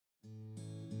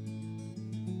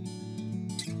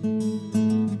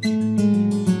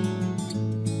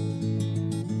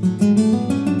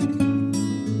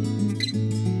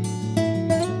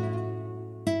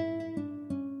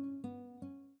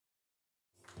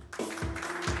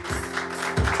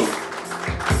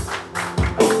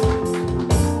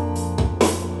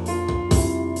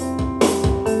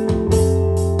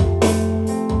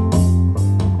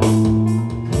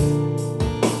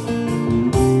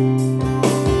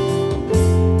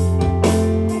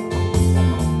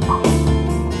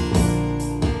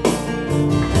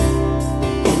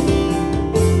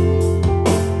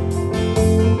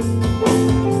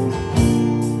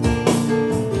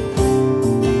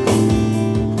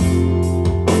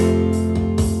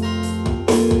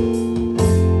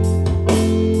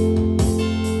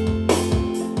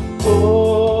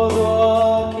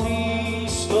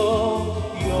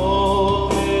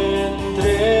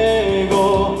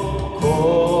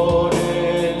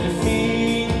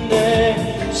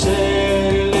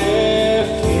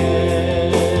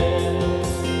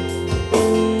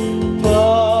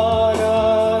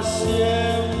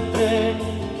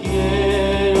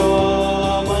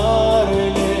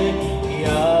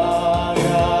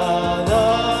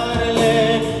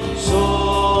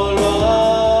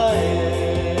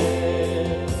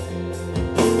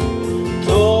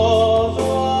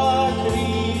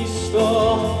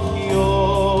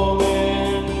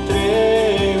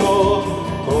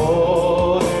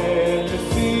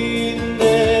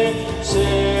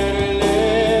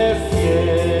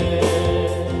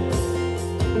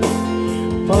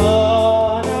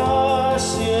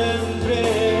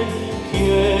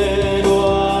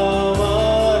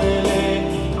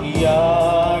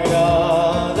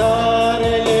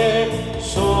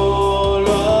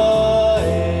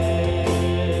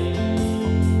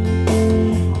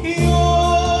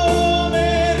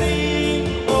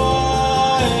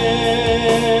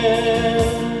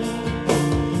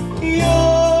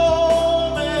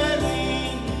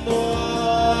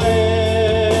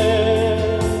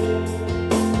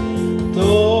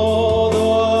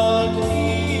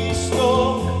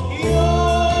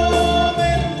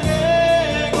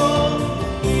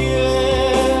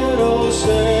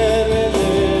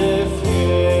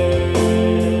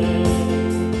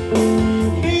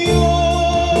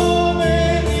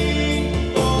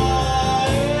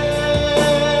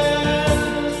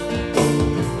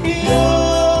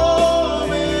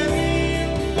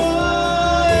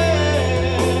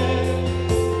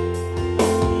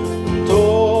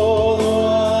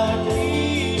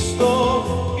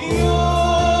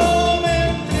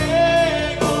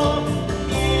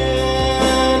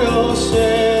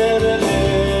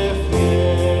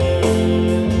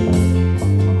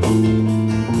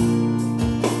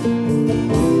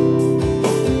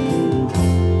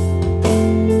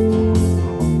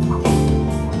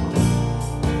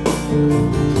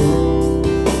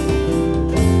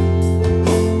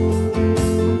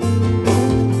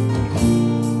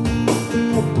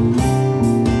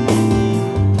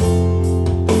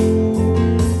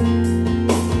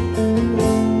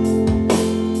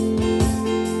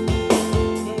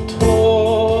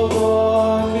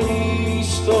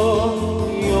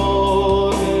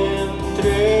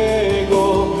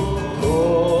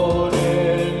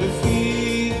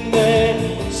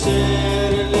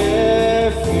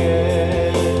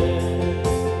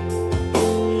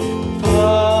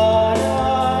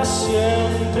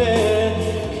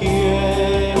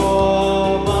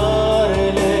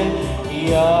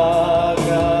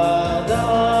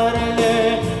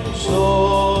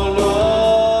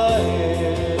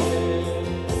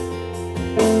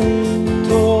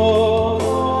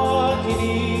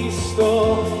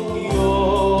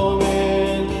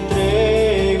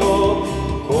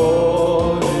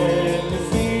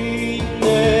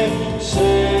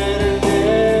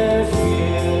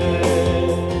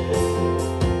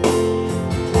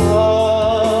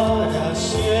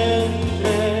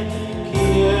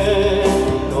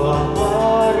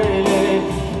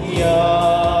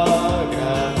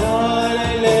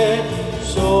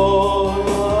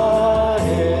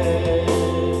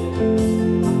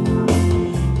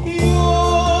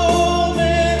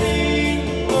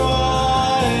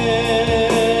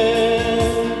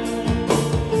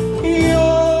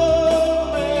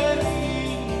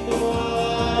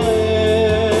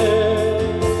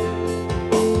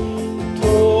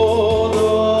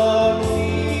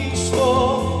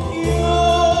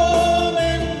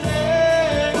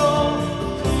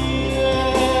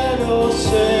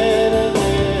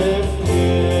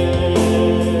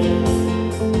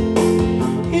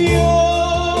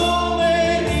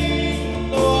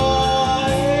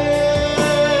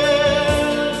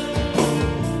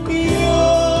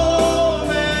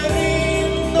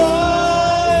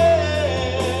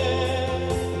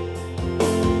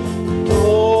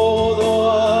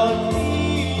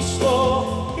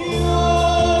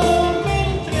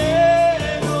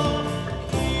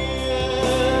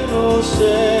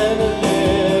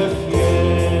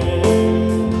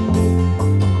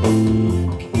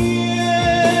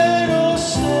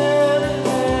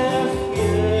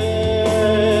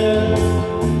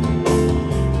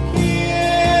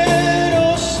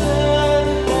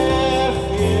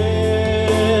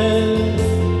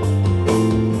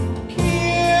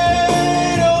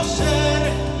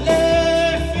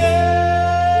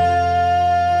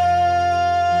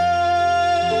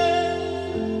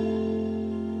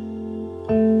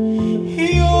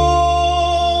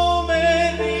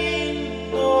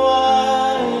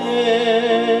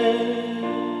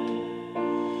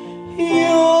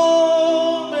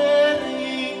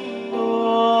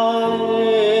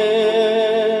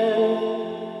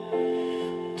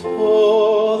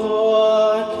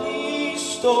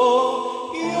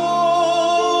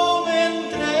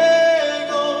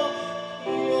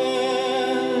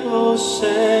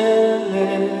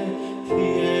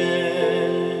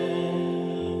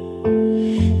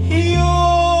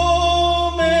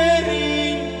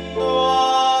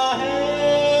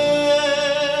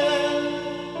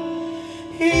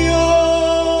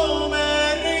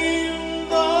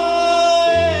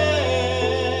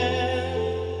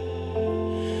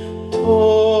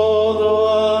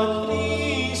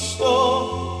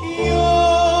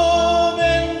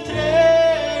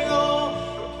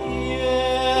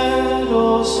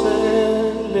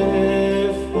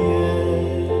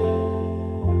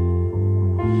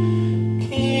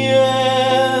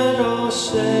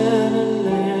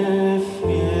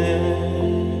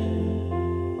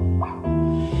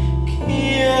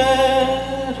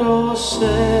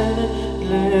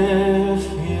serle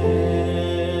fiel.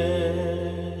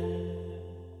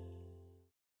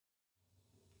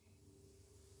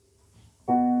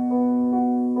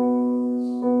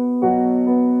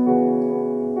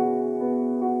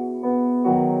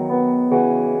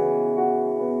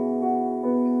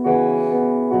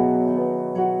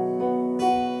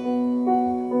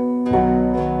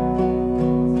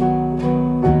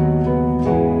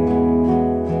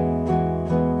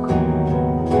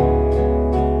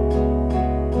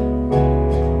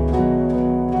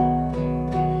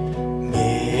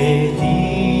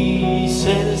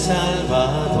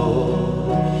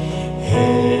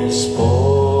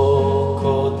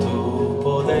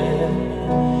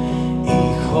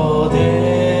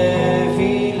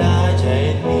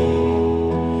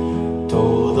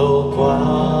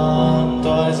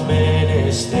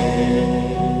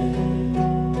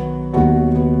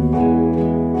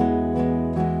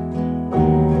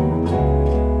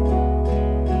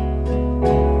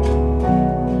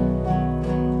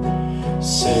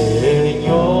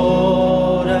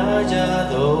 Señor,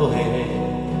 hallado he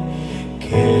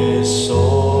que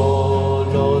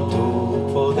solo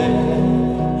tu poder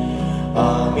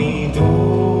a mi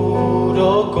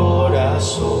duro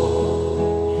corazón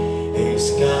es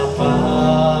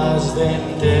capaz de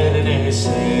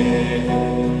enternecer.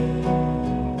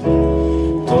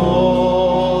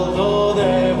 Todo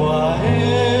debo a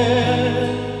Él,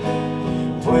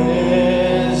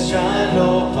 pues ya lo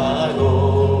pagó.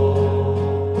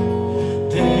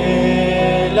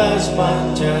 De las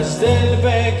manchas del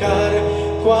pecar,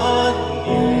 cuán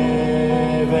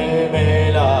nieve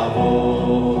me lavó.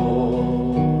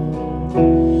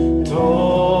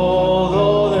 Todo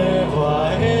debo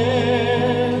a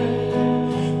Él,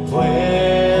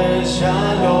 pues ya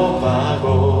lo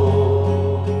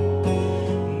pagó.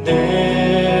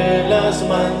 De las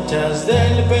manchas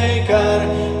del pecar,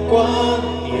 cuán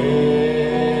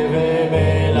nieve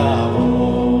me lavó.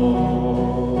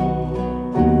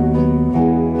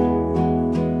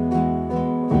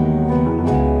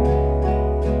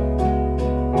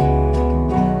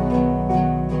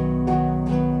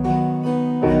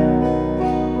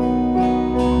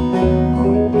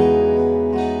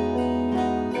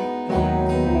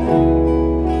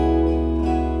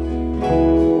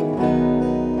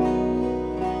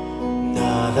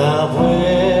 Nada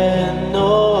bueno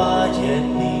hay en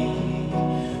mí,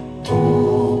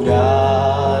 tu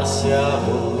gracia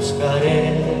buscaré,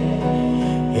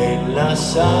 en la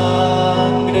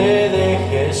sangre de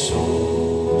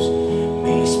Jesús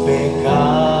mis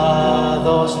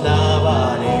pecados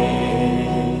lavaré.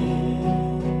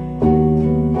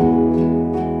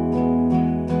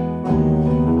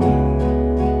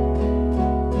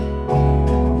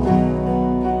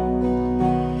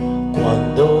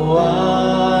 Cuando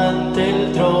ante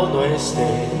el trono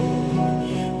esté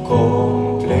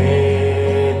completo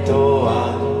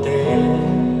ante Él,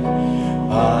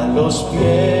 a los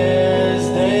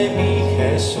pies de mi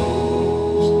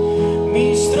Jesús,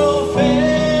 mis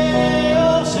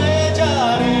trofeos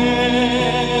sellaré.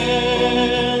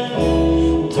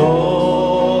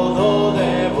 Todo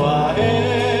debo a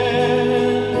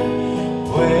Él,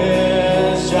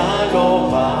 pues ya lo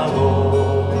pagó.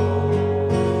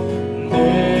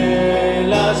 De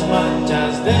las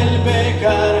manchas del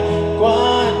pecar,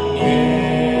 cuán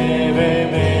nieve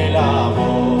me lavó.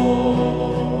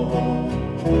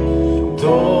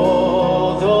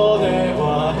 Todo debo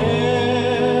a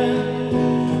Él,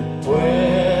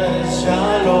 pues ya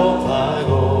lo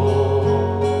pagó.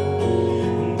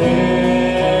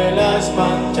 De las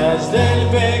manchas del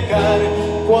pecar,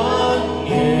 cuán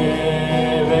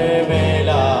nieve me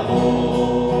lavó.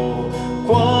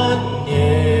 Cuán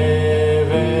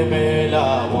nieve me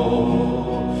lavó,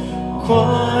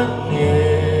 cuán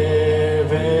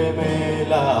nieve me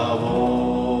lavó.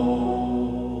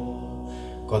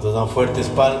 Cuando dan fuertes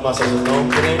palmas a su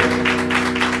nombre,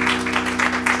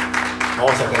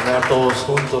 vamos a cantar todos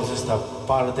juntos esta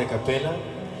parte a capela.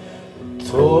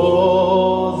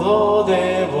 Todo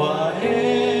debo a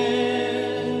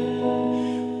Él,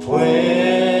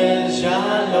 pues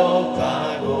ya lo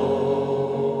pagó.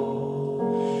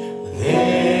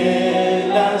 De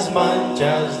las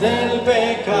manchas del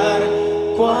pecar,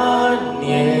 cuán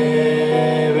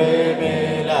nieve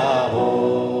me lavó.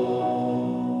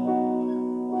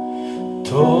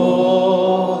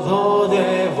 Todo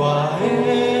debo a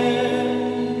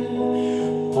Él,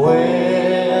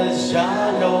 pues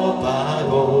ya lo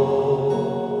pagó.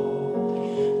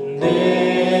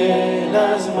 De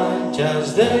las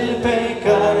manchas del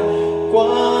pecar,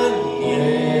 cuán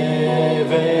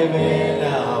nieve me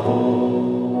lavó.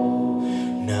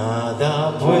 Nada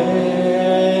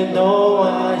bueno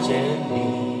hay en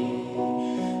mí.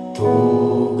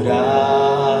 Tu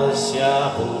gracia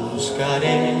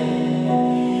buscaré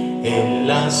en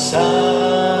la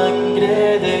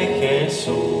sangre de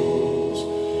Jesús,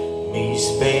 mis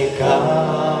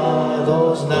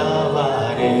pecados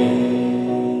lavaré.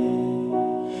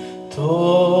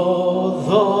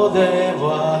 Todo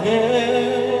debo a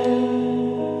Él,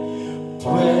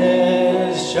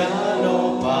 pues ya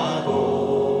lo pagó.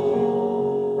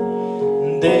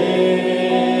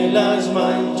 De las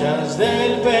manchas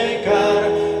del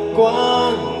pecar,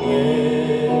 cuán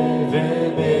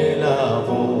nieve me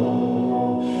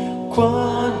lavó,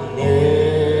 cuán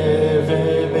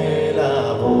nieve me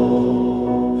lavó,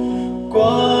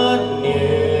 cuán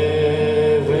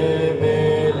nieve me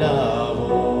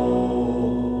lavó.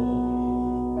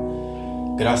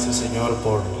 Gracias, Señor,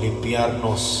 por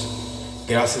limpiarnos.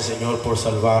 Gracias, Señor, por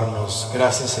salvarnos.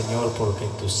 Gracias, Señor, porque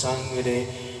en tu sangre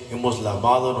hemos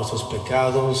lavado nuestros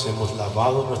pecados, hemos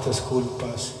lavado nuestras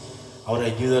culpas. Ahora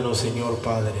ayúdanos, Señor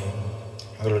Padre,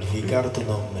 a glorificar tu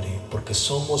nombre, porque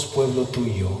somos pueblo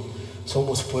tuyo,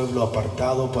 somos pueblo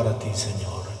apartado para ti,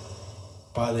 Señor.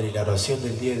 Padre, y la oración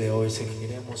del día de hoy es que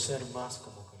queremos ser más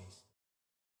como Cristo.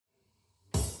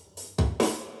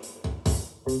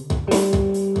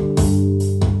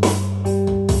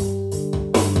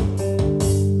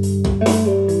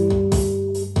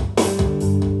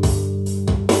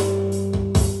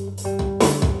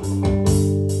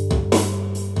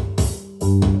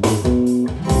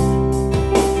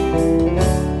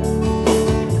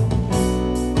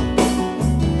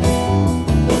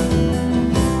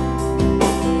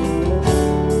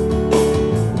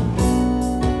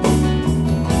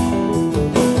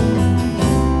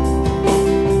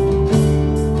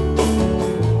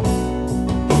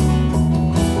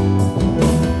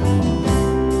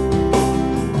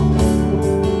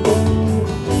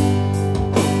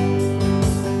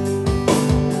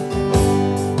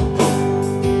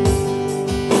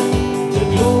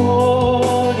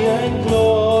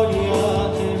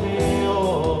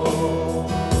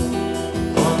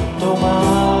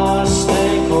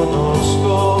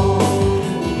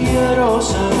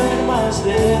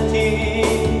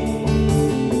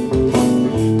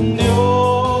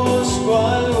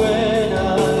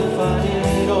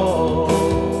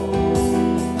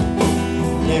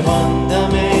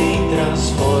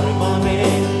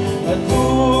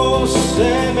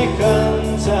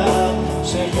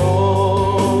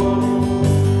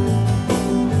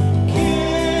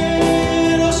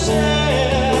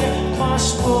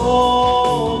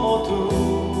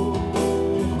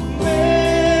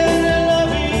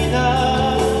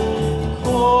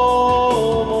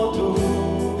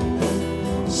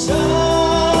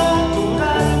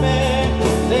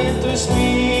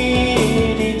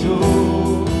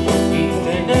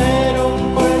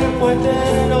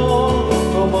 eterno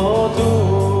como tú.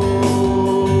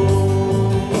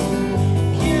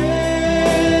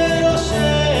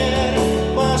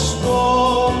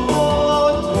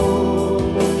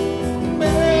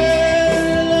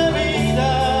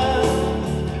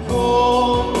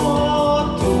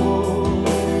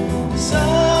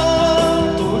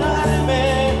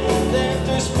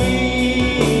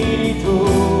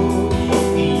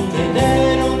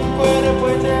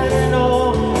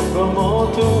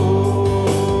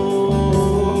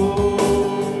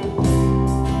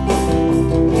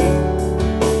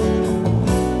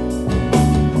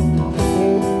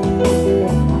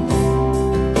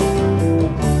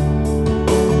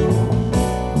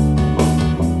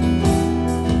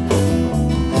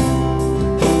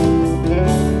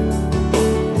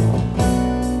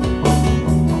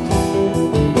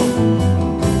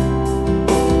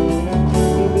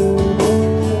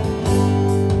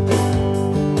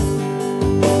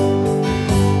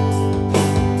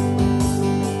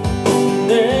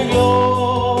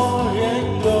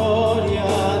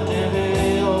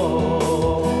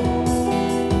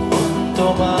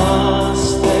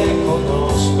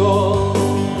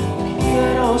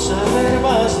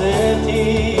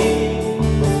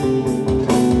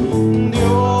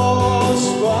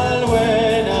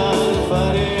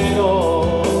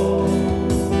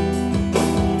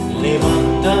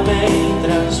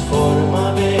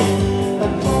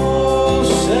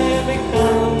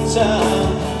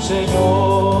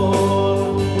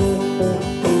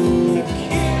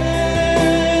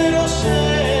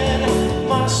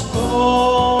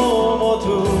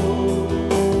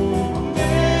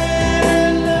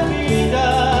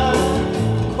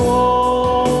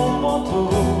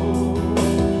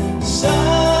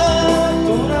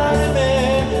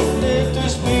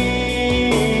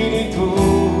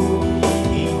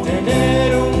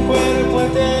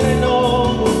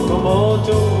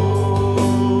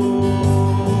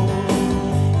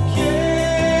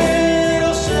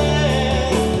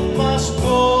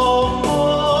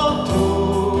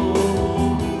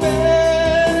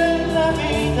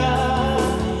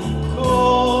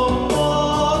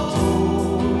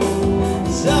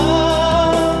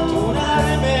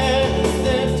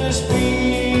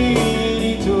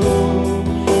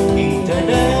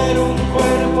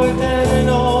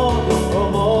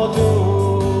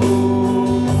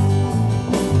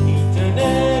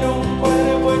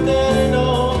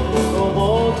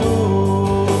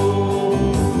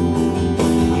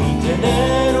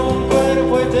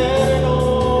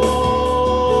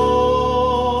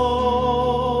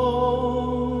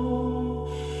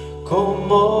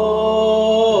 como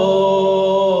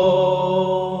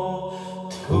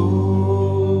tú.